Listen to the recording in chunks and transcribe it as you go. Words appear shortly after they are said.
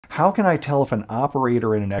How can I tell if an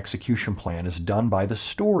operator in an execution plan is done by the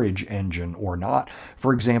storage engine or not?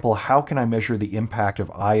 For example, how can I measure the impact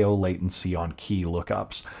of I/O latency on key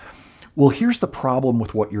lookups? Well, here's the problem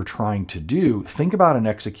with what you're trying to do. Think about an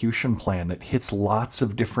execution plan that hits lots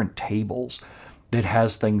of different tables, that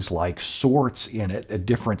has things like sorts in it at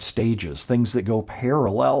different stages, things that go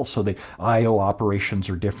parallel, so the I/O operations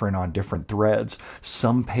are different on different threads.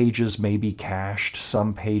 Some pages may be cached,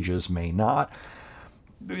 some pages may not.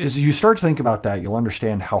 As you start to think about that, you'll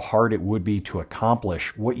understand how hard it would be to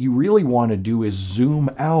accomplish. What you really want to do is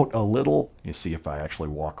zoom out a little. You see, if I actually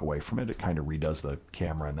walk away from it, it kind of redoes the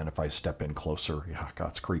camera. And then if I step in closer, yeah, God,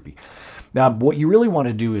 it's creepy. Now, what you really want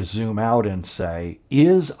to do is zoom out and say,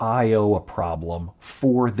 is I/O a problem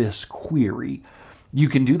for this query? You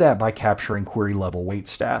can do that by capturing query level wait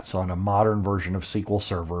stats. On a modern version of SQL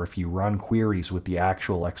Server, if you run queries with the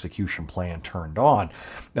actual execution plan turned on,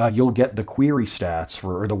 you'll get the query stats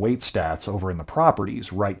or the wait stats over in the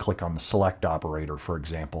properties. Right click on the select operator, for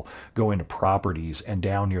example, go into properties, and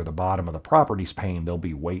down near the bottom of the properties pane, there'll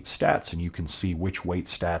be wait stats, and you can see which wait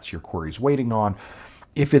stats your query's waiting on.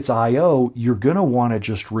 If it's I/O, you're going to want to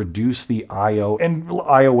just reduce the I/O. And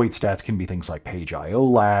I/O wait stats can be things like page I/O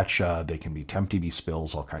latch. They can be tempdb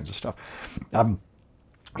spills, all kinds of stuff.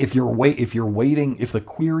 If the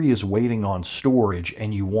query is waiting on storage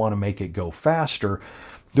and you want to make it go faster,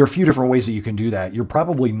 there are a few different ways that you can do that. You're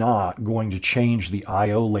probably not going to change the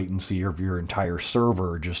I/O latency of your entire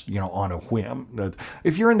server just, on a whim.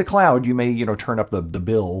 If you're in the cloud, you may, turn up the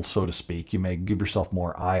bill, so to speak. You may give yourself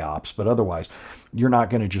more IOPS, but otherwise, you're not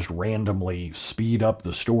going to just randomly speed up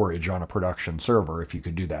the storage on a production server. If you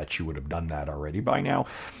could do that, you would have done that already by now.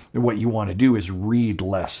 And what you want to do is read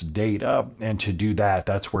less data. And to do that,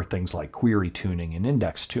 that's where things like query tuning and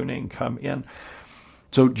index tuning come in.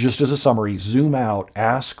 So just as a summary, zoom out,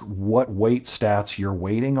 ask what wait stats you're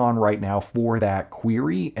waiting on right now for that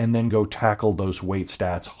query, and then go tackle those wait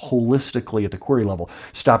stats holistically at the query level.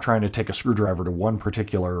 Stop trying to take a screwdriver to one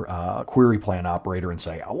particular query plan operator and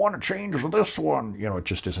say, I want to change this one. It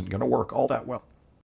just isn't going to work all that well.